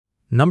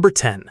Number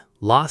 10.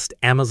 Lost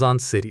Amazon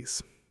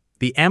Cities.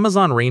 The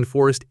Amazon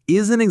rainforest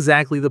isn't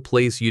exactly the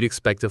place you'd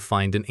expect to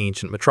find an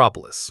ancient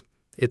metropolis.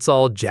 It's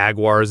all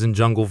jaguars and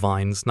jungle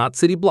vines, not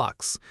city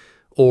blocks.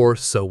 Or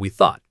so we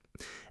thought.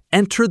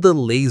 Enter the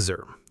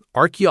laser.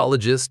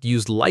 Archaeologists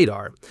used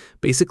LiDAR,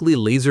 basically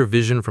laser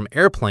vision from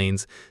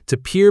airplanes, to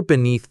peer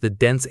beneath the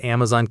dense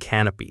Amazon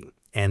canopy.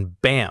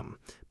 And bam!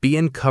 Be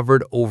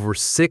uncovered over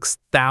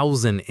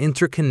 6,000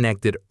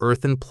 interconnected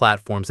earthen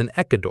platforms in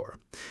Ecuador.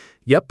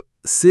 Yep,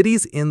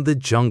 cities in the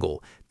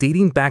jungle,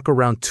 dating back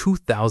around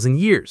 2,000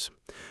 years.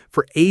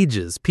 For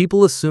ages,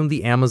 people assumed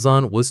the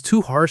Amazon was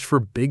too harsh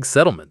for big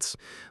settlements,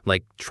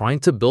 like trying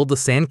to build a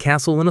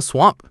sandcastle in a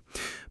swamp.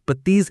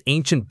 But these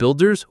ancient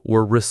builders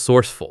were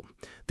resourceful.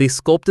 They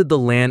sculpted the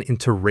land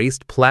into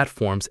raised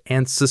platforms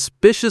and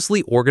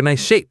suspiciously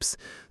organized shapes,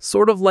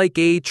 sort of like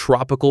a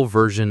tropical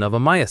version of a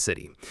Maya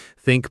city.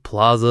 Think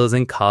plazas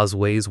and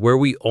causeways where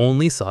we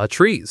only saw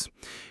trees.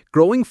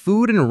 Growing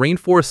food in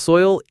rainforest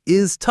soil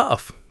is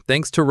tough,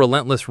 thanks to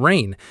relentless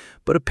rain,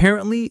 but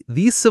apparently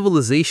these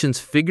civilizations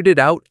figured it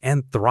out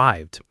and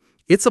thrived.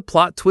 It's a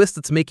plot twist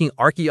that's making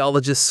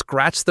archaeologists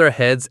scratch their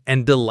heads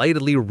and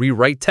delightedly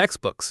rewrite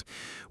textbooks.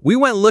 We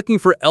went looking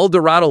for El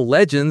Dorado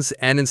legends,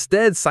 and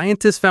instead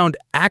scientists found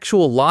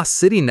actual lost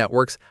city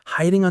networks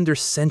hiding under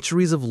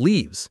centuries of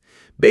leaves.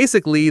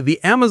 Basically,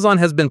 the Amazon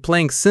has been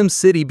playing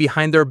SimCity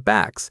behind their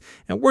backs,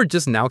 and we're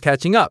just now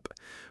catching up.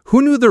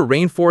 Who knew the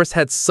rainforest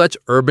had such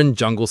urban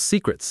jungle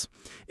secrets?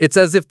 It's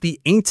as if the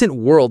ancient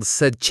world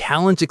said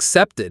challenge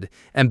accepted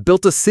and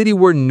built a city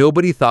where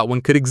nobody thought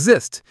one could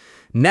exist.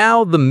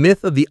 Now, the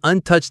myth of the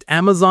untouched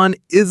Amazon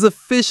is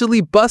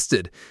officially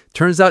busted.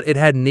 Turns out it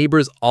had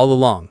neighbors all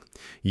along.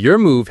 Your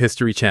move,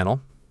 History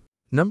Channel.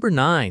 Number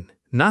 9.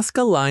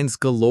 Nazca Lines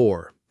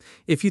Galore.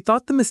 If you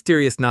thought the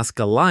mysterious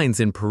Nazca Lines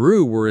in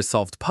Peru were a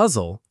solved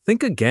puzzle,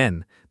 think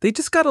again. They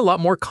just got a lot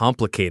more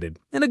complicated,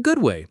 in a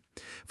good way.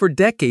 For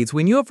decades,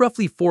 we knew of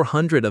roughly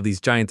 400 of these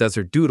giant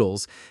desert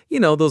doodles,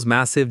 those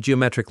massive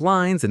geometric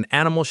lines and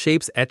animal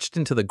shapes etched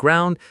into the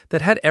ground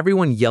that had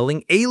everyone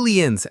yelling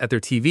aliens at their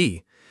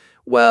TV.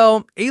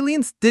 Well,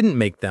 aliens didn't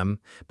make them,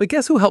 but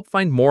guess who helped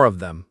find more of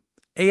them?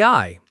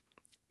 AI.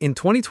 In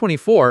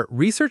 2024,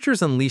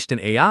 researchers unleashed an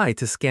AI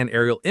to scan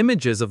aerial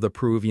images of the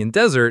Peruvian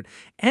desert,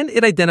 and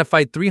it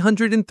identified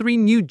 303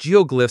 new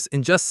geoglyphs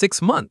in just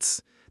 6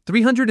 months.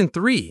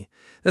 303.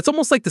 That's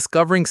almost like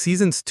discovering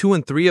seasons 2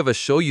 and 3 of a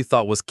show you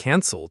thought was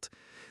canceled.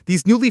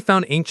 These newly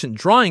found ancient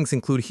drawings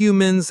include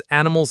humans,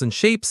 animals, and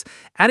shapes,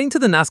 adding to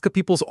the Nazca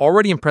people's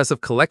already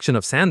impressive collection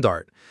of sand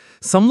art.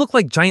 Some look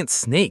like giant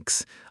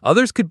snakes.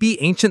 Others could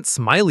be ancient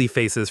smiley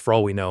faces for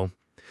all we know.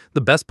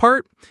 The best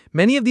part?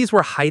 Many of these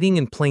were hiding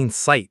in plain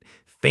sight,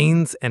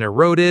 feigned and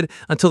eroded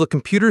until the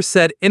computer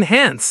said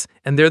enhance,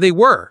 and there they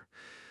were.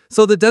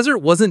 So the desert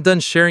wasn't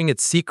done sharing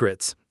its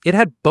secrets. It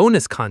had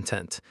bonus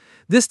content.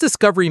 This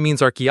discovery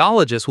means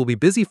archaeologists will be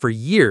busy for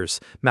years,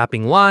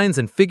 mapping lines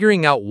and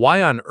figuring out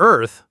why on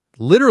Earth,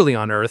 literally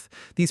on Earth,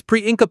 these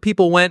pre-Inca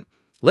people went,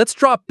 let's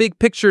drop big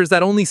pictures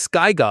that only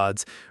sky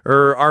gods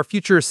or our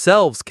future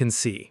selves can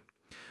see.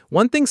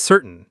 One thing's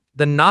certain,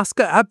 the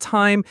Nazca have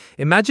time,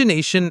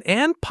 imagination,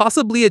 and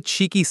possibly a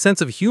cheeky sense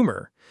of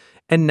humor.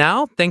 And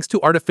now, thanks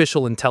to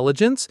artificial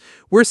intelligence,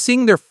 we're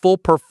seeing their full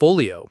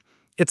portfolio.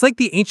 It's like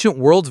the ancient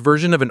world's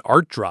version of an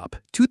art drop,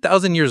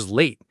 2,000 years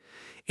late.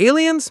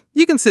 Aliens,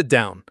 you can sit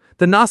down.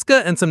 The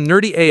Nazca and some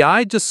nerdy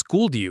AI just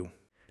schooled you.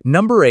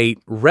 Number 8.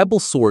 Rebel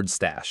Sword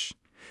Stash.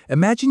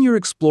 Imagine you're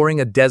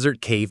exploring a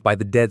desert cave by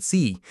the Dead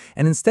Sea,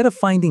 and instead of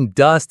finding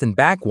dust and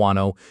bat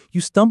guano,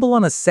 you stumble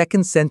on a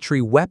 2nd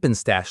century weapon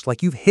stash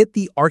like you've hit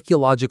the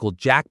archaeological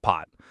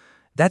jackpot.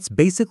 That's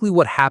basically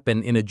what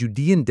happened in a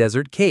Judean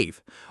desert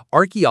cave.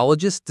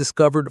 Archaeologists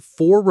discovered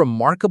 4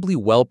 remarkably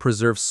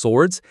well-preserved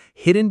swords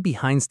hidden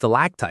behind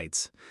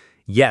stalactites.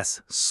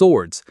 Yes,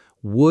 swords.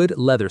 Wood,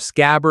 leather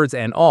scabbards,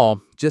 and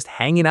all, just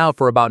hanging out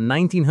for about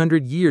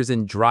 1,900 years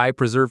in dry,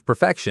 preserved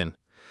perfection.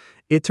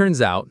 It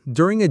turns out,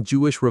 during a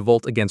Jewish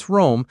revolt against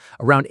Rome,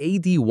 around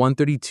AD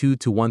 132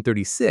 to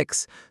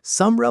 136,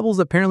 some rebels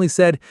apparently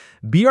said,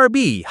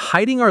 BRB,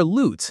 hiding our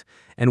loot,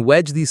 and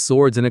wedged these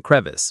swords in a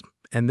crevice,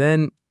 and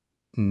then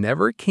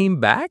never came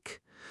back?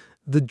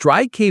 The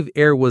dry cave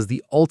air was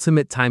the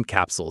ultimate time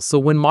capsule, so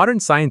when modern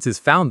scientists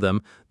found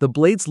them, the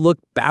blades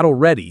looked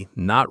battle-ready,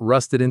 not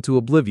rusted into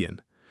oblivion.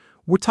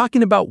 We're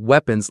talking about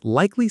weapons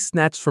likely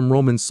snatched from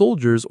Roman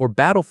soldiers or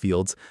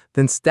battlefields,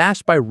 then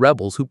stashed by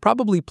rebels who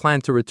probably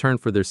planned to return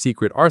for their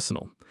secret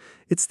arsenal.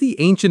 It's the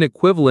ancient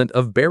equivalent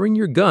of burying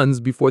your guns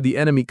before the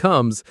enemy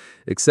comes,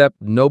 except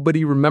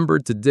nobody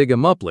remembered to dig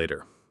them up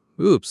later.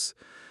 Oops.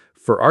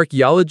 For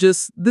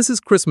archaeologists, this is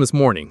Christmas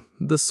morning.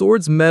 The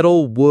sword's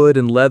metal, wood,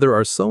 and leather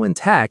are so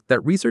intact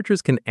that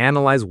researchers can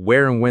analyze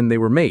where and when they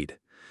were made.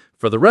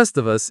 For the rest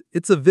of us,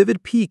 it's a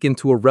vivid peek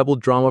into a rebel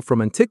drama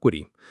from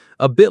antiquity,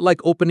 a bit like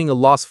opening a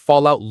lost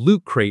Fallout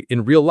loot crate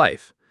in real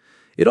life.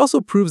 It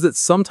also proves that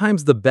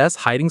sometimes the best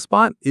hiding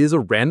spot is a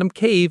random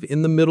cave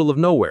in the middle of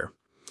nowhere.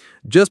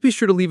 Just be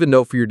sure to leave a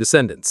note for your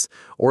descendants,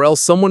 or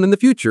else someone in the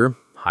future,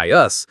 hi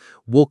us,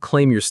 will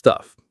claim your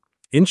stuff.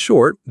 In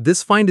short,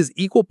 this find is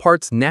equal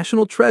parts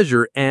national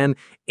treasure and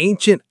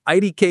ancient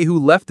IDK who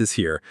left us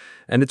here,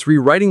 and it's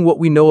rewriting what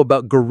we know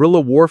about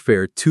guerrilla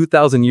warfare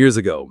 2,000 years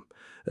ago.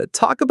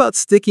 Talk about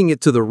sticking it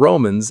to the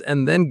Romans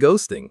and then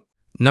ghosting.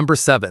 Number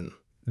 7.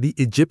 The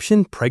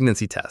Egyptian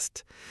pregnancy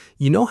test.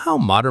 You know how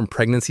modern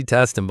pregnancy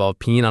tests involve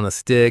peeing on a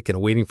stick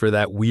and waiting for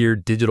that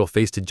weird digital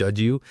face to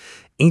judge you?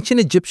 Ancient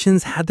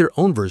Egyptians had their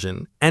own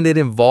version, and it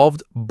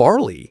involved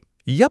barley.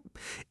 Yep,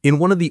 in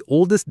one of the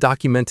oldest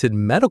documented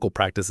medical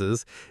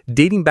practices,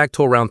 dating back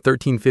to around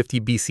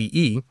 1350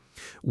 BCE,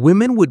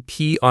 women would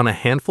pee on a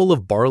handful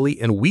of barley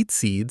and wheat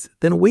seeds,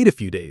 then wait a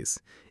few days.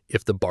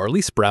 If the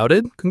barley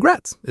sprouted,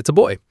 congrats, it's a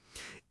boy.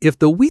 If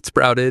the wheat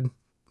sprouted,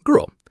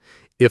 girl.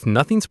 If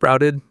nothing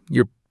sprouted,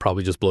 you're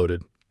probably just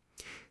bloated.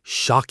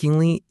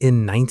 Shockingly,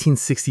 in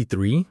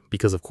 1963,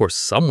 because of course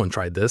someone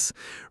tried this,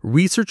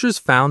 researchers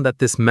found that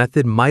this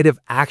method might have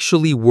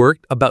actually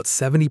worked about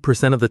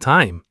 70% of the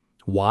time.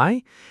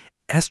 Why?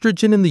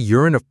 Estrogen in the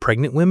urine of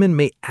pregnant women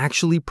may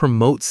actually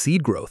promote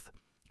seed growth.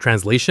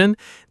 Translation,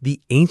 the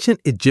ancient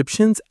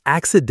Egyptians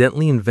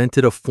accidentally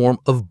invented a form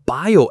of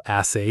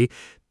bioassay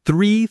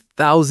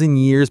 3,000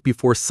 years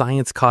before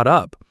science caught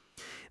up.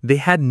 They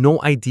had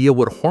no idea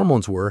what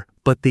hormones were,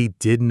 but they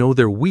did know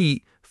their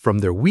wheat from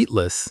their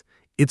wheatless.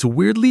 It's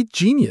weirdly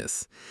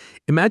genius.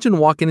 Imagine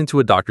walking into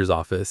a doctor's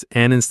office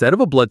and instead of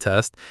a blood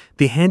test,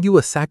 they hand you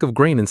a sack of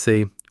grain and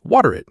say,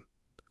 water it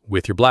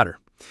with your bladder.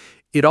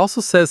 It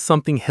also says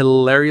something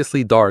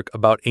hilariously dark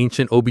about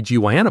ancient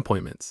OBGYN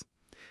appointments.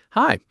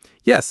 Hi,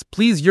 yes,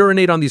 please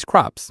urinate on these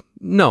crops.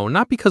 No,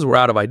 not because we're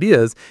out of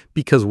ideas,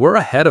 because we're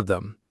ahead of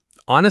them.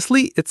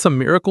 Honestly, it's a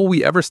miracle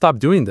we ever stopped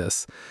doing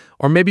this.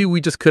 Or maybe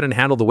we just couldn't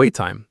handle the wait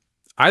time.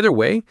 Either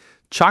way,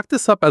 chalk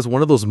this up as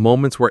one of those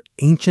moments where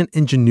ancient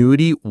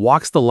ingenuity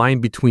walks the line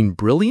between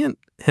brilliant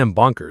and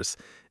bonkers,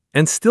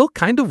 and still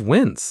kind of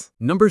wins.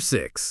 Number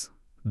 6.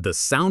 The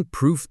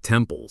soundproof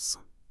temples.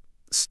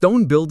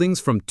 Stone buildings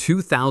from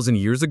 2,000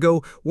 years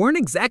ago weren't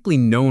exactly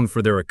known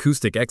for their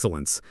acoustic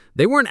excellence.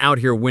 They weren't out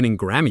here winning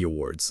Grammy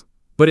Awards.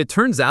 But it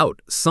turns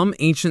out some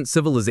ancient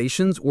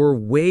civilizations were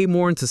way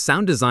more into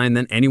sound design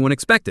than anyone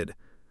expected.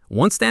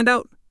 One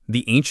standout?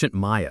 The ancient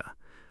Maya.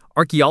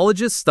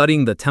 Archaeologists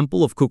studying the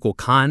Temple of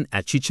Kukulkan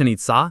at Chichen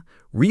Itza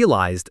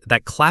realized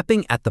that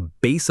clapping at the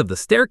base of the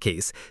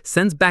staircase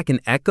sends back an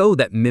echo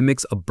that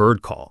mimics a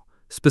bird call,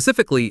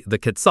 specifically the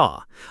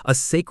quetzal, a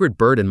sacred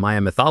bird in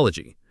Maya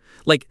mythology.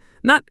 Like,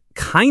 not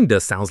kinda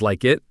sounds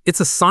like it, it's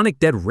a sonic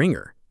dead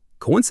ringer.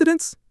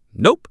 Coincidence?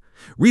 Nope.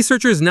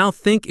 Researchers now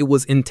think it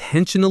was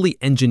intentionally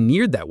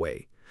engineered that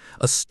way.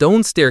 A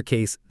stone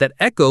staircase that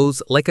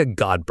echoes like a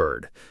god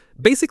bird.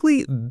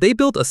 Basically, they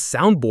built a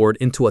soundboard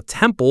into a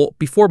temple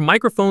before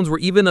microphones were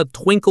even a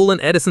twinkle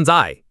in Edison's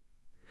eye.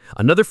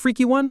 Another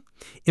freaky one?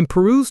 In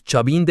Peru's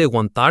Chabín de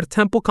Huántar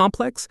temple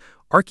complex,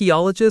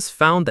 archaeologists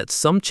found that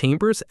some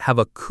chambers have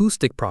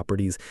acoustic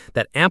properties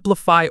that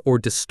amplify or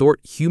distort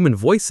human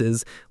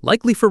voices,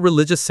 likely for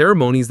religious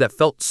ceremonies that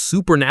felt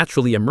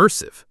supernaturally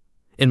immersive.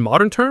 In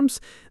modern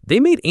terms, they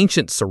made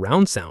ancient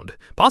surround sound,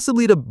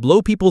 possibly to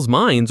blow people's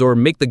minds or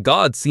make the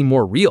gods seem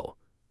more real.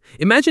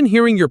 Imagine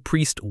hearing your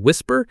priest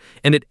whisper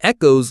and it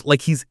echoes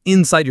like he's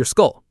inside your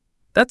skull.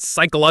 That's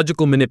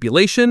psychological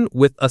manipulation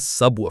with a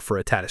subwoofer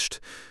attached.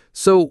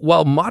 So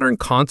while modern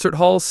concert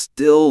halls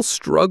still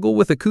struggle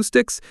with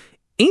acoustics,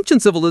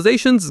 ancient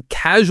civilizations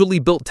casually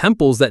built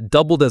temples that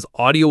doubled as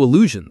audio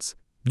illusions.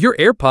 Your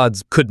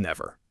AirPods could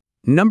never.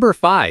 Number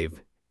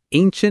 5.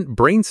 Ancient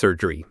brain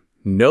surgery.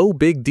 No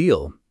big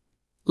deal.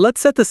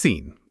 Let's set the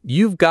scene.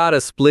 You've got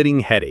a splitting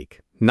headache.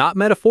 Not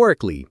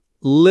metaphorically,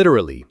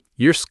 literally.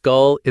 Your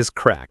skull is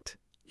cracked.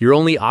 Your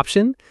only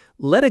option?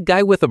 Let a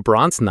guy with a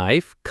bronze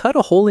knife cut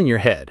a hole in your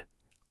head.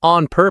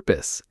 On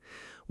purpose.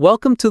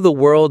 Welcome to the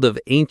world of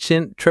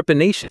ancient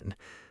trepanation.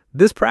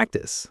 This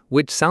practice,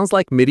 which sounds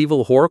like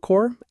medieval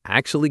horrorcore,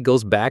 actually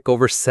goes back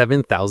over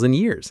 7,000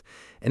 years,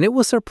 and it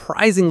was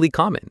surprisingly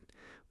common.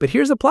 But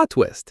here's a plot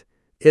twist.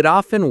 It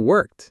often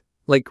worked,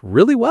 like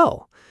really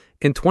well.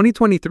 In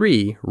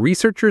 2023,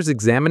 researchers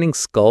examining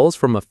skulls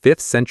from a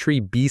 5th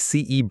century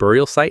BCE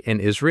burial site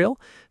in Israel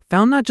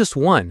found not just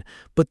one,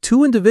 but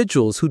 2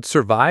 individuals who'd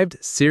survived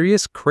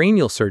serious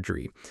cranial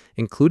surgery,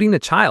 including a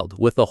child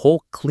with a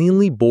hole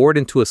cleanly bored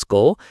into a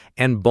skull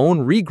and bone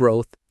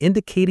regrowth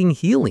indicating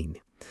healing.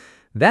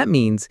 That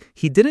means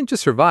he didn't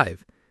just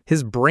survive,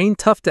 his brain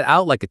toughed it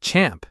out like a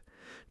champ.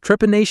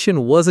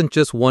 Trepanation wasn't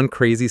just one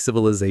crazy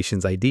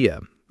civilization's idea.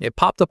 It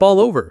popped up all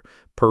over: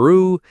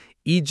 Peru,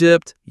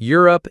 Egypt,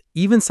 Europe,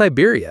 even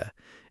Siberia.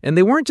 And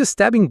they weren't just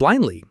stabbing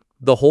blindly.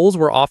 The holes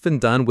were often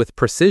done with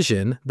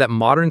precision that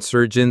modern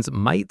surgeons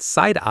might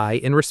side-eye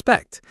in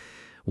respect.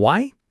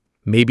 Why?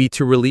 Maybe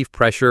to relieve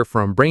pressure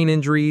from brain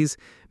injuries,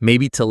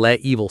 maybe to let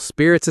evil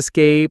spirits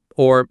escape,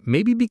 or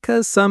maybe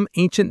because some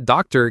ancient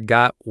doctor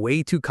got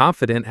way too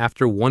confident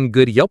after one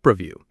good Yelp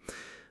review.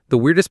 The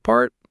weirdest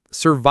part?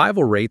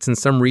 Survival rates in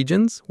some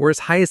regions were as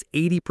high as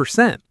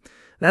 80%.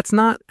 That's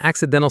not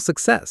accidental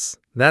success.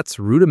 That's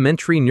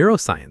rudimentary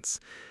neuroscience.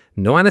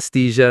 No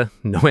anesthesia,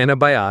 no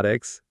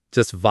antibiotics,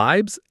 just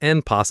vibes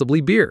and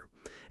possibly beer.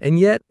 And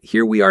yet,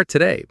 here we are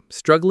today,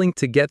 struggling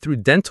to get through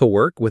dental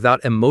work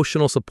without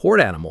emotional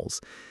support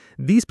animals.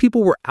 These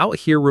people were out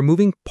here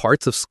removing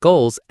parts of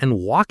skulls and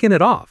walking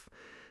it off.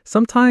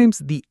 Sometimes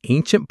the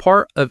ancient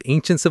part of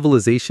ancient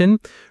civilization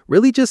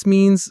really just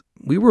means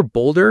we were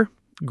bolder,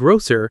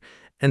 grosser,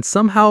 and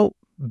somehow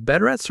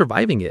better at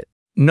surviving it.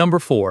 Number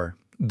 4,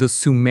 the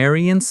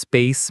Sumerian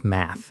space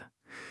math.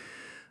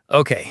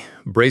 Okay,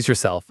 brace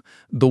yourself.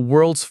 The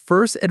world's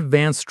first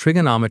advanced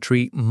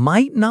trigonometry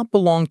might not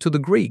belong to the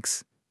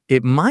Greeks.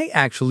 It might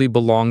actually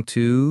belong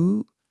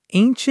to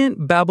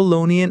ancient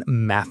Babylonian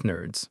math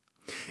nerds.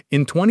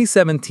 In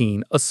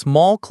 2017, a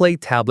small clay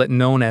tablet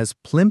known as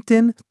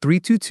Plimpton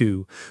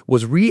 322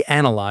 was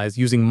reanalyzed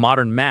using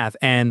modern math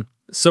and,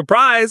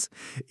 surprise,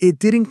 it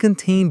didn't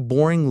contain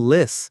boring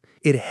lists.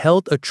 It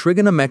held a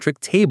trigonometric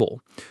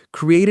table,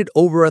 created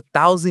over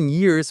 1,000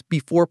 years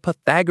before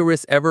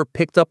Pythagoras ever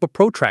picked up a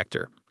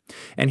protractor.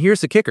 And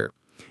here's the kicker.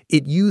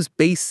 It used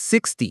base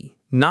 60,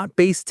 not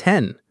base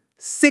 10.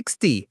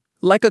 60,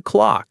 like a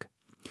clock.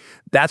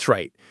 That's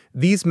right.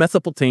 These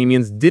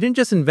Mesopotamians didn't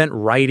just invent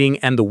writing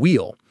and the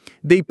wheel.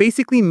 They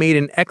basically made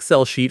an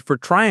Excel sheet for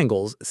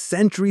triangles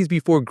centuries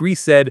before Greece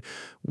said,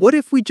 what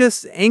if we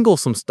just angle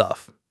some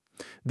stuff?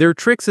 Their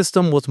trick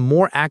system was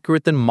more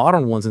accurate than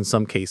modern ones in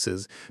some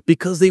cases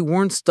because they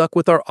weren't stuck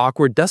with our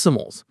awkward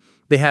decimals.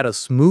 They had a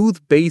smooth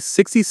base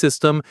 60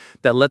 system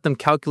that let them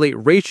calculate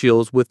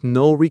ratios with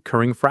no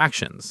recurring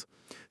fractions.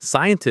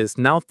 Scientists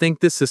now think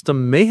this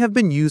system may have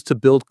been used to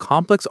build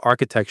complex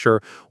architecture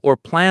or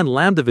plan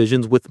land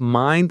divisions with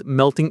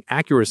mind-melting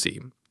accuracy.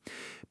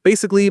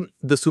 Basically,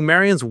 the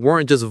Sumerians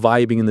weren't just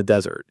vibing in the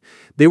desert.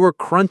 They were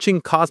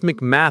crunching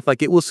cosmic math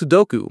like it was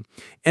Sudoku,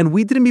 and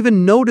we didn't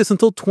even notice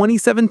until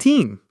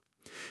 2017.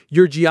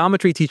 Your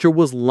geometry teacher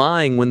was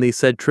lying when they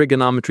said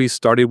trigonometry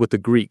started with the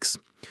Greeks.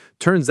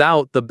 Turns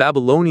out the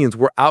Babylonians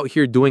were out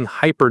here doing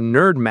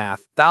hyper-nerd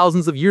math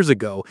thousands of years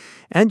ago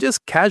and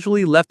just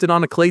casually left it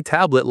on a clay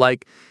tablet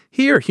like,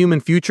 here, human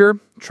future,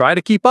 try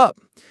to keep up.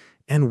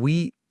 And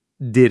we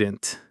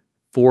didn't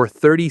for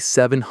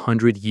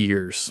 3,700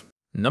 years.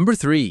 Number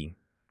 3.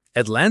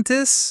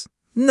 Atlantis?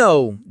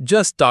 No,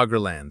 just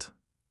Doggerland.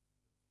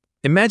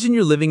 Imagine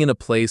you're living in a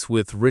place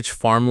with rich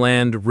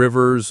farmland,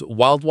 rivers,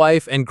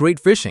 wildlife, and great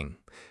fishing.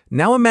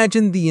 Now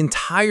imagine the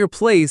entire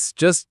place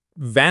just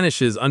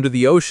vanishes under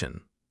the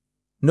ocean.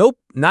 Nope,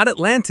 not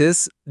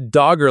Atlantis,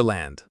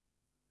 Doggerland.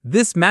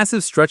 This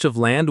massive stretch of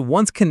land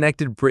once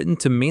connected Britain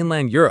to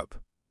mainland Europe.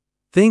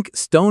 Think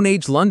Stone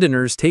Age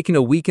Londoners taking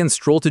a weekend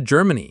stroll to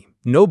Germany,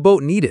 no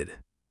boat needed.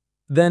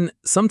 Then,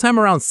 sometime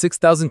around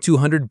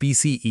 6,200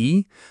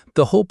 BCE,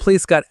 the whole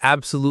place got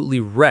absolutely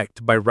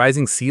wrecked by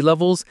rising sea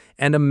levels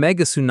and a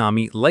mega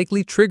tsunami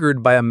likely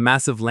triggered by a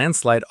massive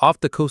landslide off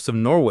the coast of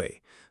Norway,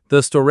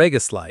 the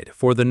Storegga slide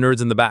for the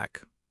nerds in the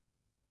back.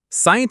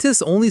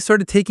 Scientists only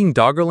started taking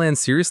Doggerland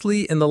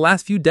seriously in the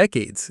last few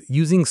decades,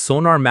 using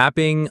sonar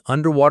mapping,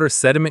 underwater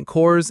sediment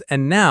cores,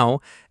 and now,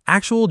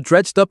 actual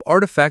dredged-up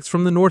artifacts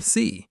from the North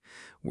Sea.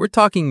 We're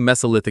talking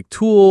Mesolithic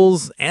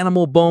tools,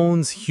 animal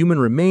bones, human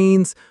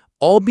remains,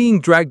 all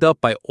being dragged up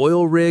by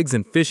oil rigs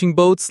and fishing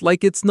boats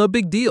like it's no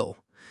big deal.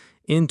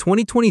 In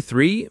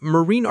 2023,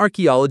 marine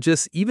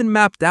archaeologists even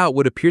mapped out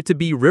what appeared to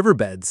be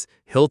riverbeds,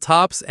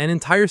 hilltops, and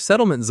entire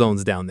settlement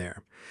zones down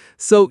there.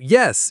 So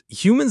yes,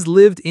 humans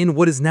lived in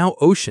what is now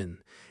ocean,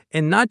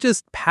 and not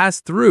just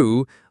passed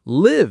through,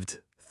 lived,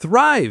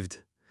 thrived.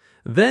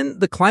 Then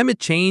the climate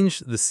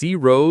changed, the sea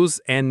rose,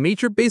 and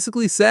nature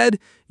basically said,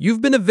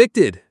 you've been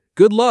evicted,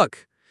 good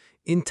luck.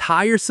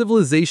 Entire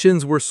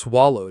civilizations were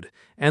swallowed,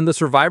 and the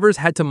survivors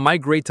had to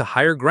migrate to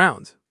higher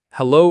ground.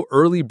 Hello,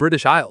 early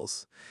British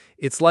Isles.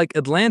 It's like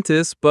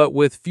Atlantis, but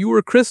with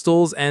fewer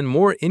crystals and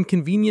more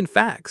inconvenient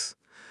facts.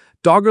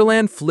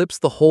 Doggerland flips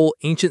the whole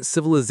ancient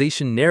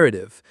civilization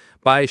narrative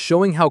by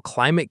showing how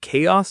climate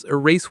chaos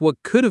erased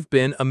what could have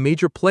been a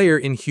major player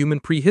in human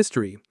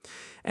prehistory.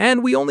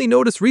 And we only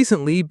noticed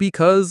recently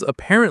because,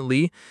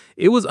 apparently,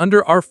 it was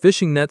under our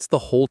fishing nets the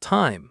whole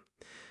time.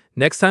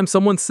 Next time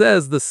someone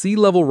says the sea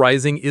level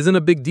rising isn't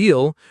a big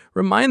deal,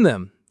 remind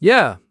them,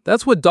 yeah,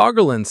 that's what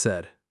Doggerland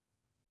said.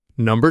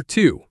 Number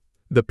 2.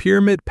 The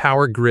Pyramid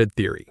Power Grid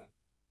Theory.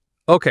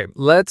 Okay,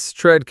 let's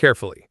tread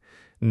carefully.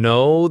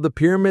 No, the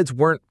pyramids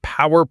weren't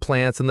power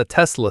plants in the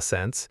Tesla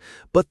sense,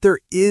 but there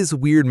is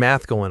weird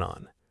math going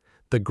on.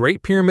 The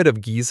Great Pyramid of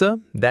Giza,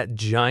 that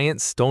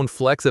giant stone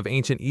flex of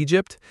ancient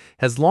Egypt,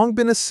 has long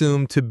been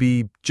assumed to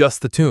be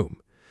just the tomb.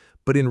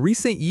 But in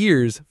recent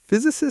years,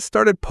 physicists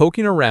started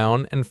poking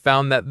around and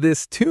found that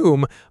this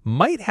tomb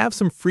might have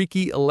some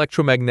freaky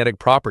electromagnetic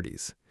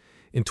properties.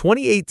 In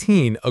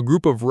 2018, a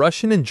group of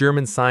Russian and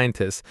German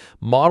scientists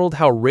modeled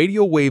how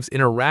radio waves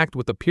interact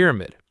with the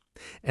pyramid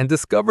and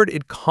discovered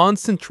it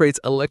concentrates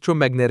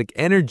electromagnetic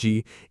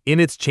energy in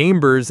its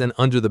chambers and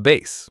under the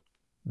base.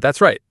 That's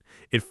right,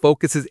 it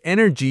focuses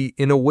energy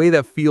in a way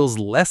that feels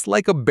less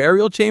like a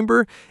burial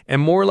chamber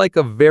and more like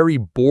a very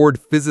bored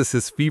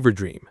physicist's fever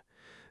dream.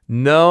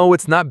 No,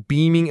 it's not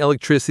beaming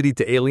electricity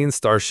to alien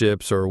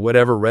starships or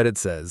whatever Reddit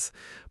says,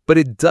 but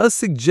it does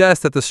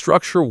suggest that the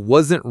structure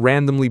wasn't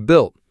randomly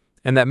built,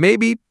 and that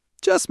maybe,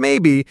 just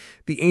maybe,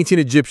 the ancient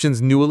Egyptians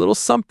knew a little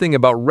something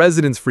about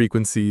resonance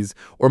frequencies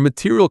or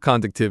material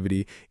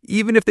conductivity,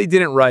 even if they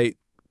didn't write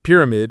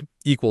pyramid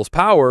equals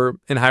power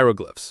in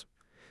hieroglyphs.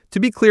 To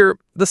be clear,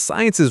 the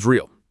science is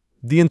real.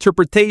 The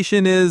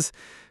interpretation is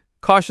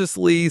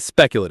cautiously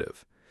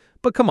speculative.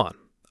 But come on,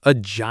 a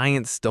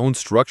giant stone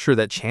structure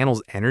that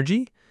channels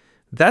energy?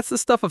 That's the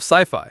stuff of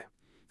sci-fi.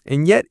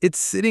 And yet it's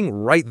sitting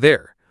right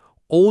there,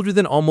 older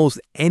than almost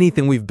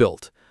anything we've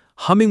built,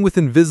 humming with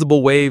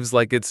invisible waves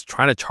like it's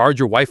trying to charge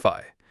your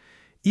Wi-Fi.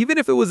 Even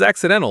if it was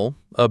accidental,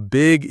 a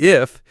big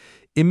if,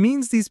 it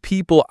means these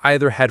people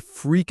either had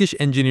freakish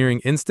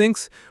engineering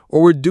instincts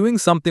or were doing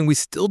something we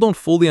still don't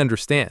fully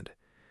understand.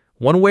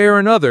 One way or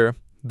another,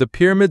 the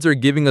pyramids are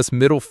giving us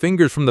middle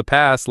fingers from the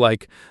past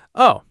like,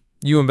 oh,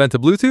 you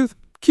invented Bluetooth?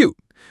 Cute.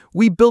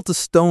 We built a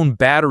stone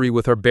battery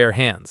with our bare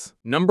hands.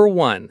 Number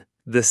 1.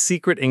 The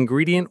secret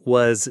ingredient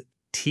was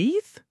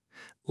teeth?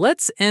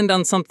 Let's end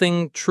on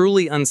something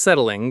truly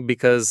unsettling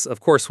because, of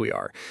course, we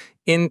are.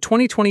 In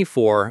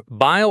 2024,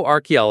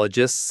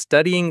 bioarchaeologists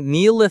studying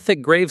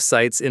Neolithic grave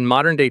sites in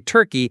modern-day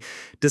Turkey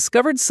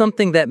discovered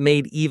something that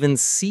made even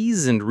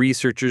seasoned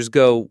researchers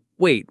go,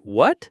 wait,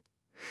 what?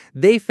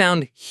 They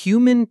found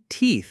human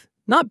teeth,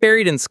 not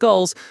buried in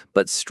skulls,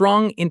 but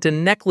strung into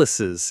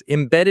necklaces,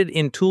 embedded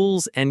in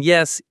tools, and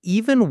yes,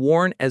 even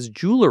worn as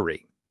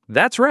jewelry.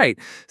 That's right,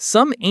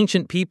 some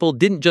ancient people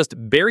didn't just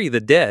bury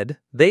the dead,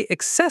 they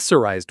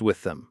accessorized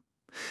with them.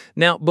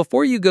 Now,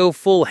 before you go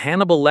full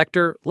Hannibal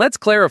Lecter, let's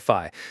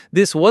clarify.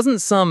 This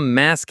wasn't some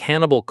mass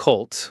cannibal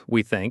cult,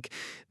 we think.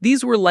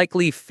 These were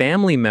likely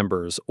family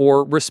members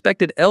or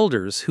respected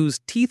elders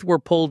whose teeth were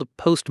pulled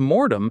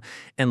post-mortem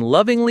and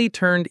lovingly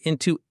turned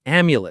into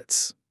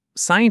amulets.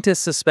 Scientists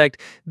suspect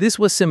this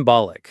was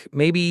symbolic,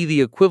 maybe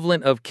the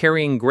equivalent of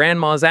carrying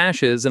grandma's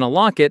ashes in a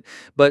locket,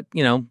 but,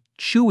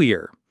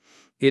 chewier.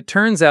 It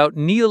turns out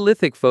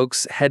Neolithic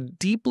folks had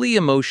deeply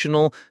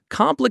emotional,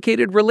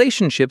 complicated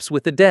relationships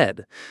with the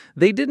dead.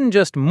 They didn't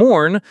just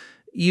mourn,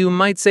 you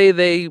might say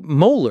they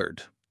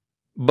molared.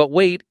 But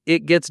wait,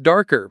 it gets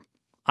darker.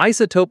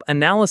 Isotope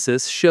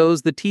analysis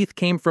shows the teeth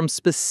came from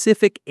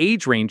specific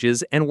age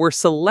ranges and were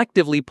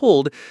selectively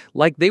pulled,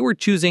 like they were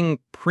choosing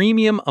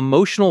premium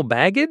emotional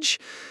baggage.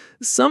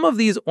 Some of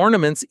these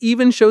ornaments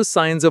even show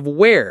signs of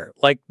wear,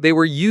 like they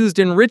were used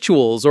in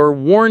rituals or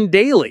worn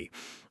daily.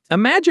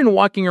 Imagine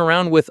walking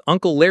around with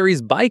Uncle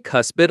Larry's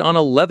bicuspid on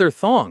a leather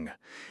thong.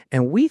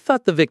 And we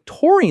thought the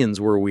Victorians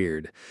were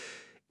weird.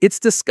 It's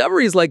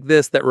discoveries like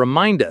this that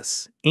remind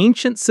us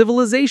ancient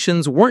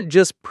civilizations weren't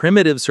just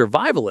primitive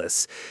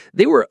survivalists.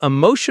 They were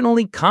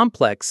emotionally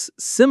complex,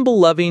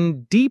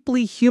 symbol-loving,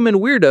 deeply human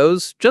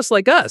weirdos just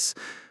like us.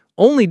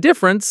 Only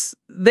difference,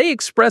 they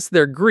expressed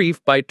their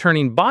grief by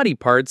turning body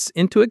parts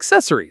into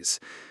accessories.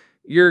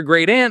 Your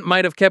great-aunt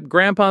might have kept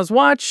Grandpa's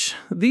watch.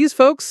 These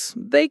folks,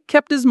 they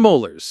kept his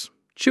molars.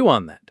 Chew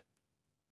on that.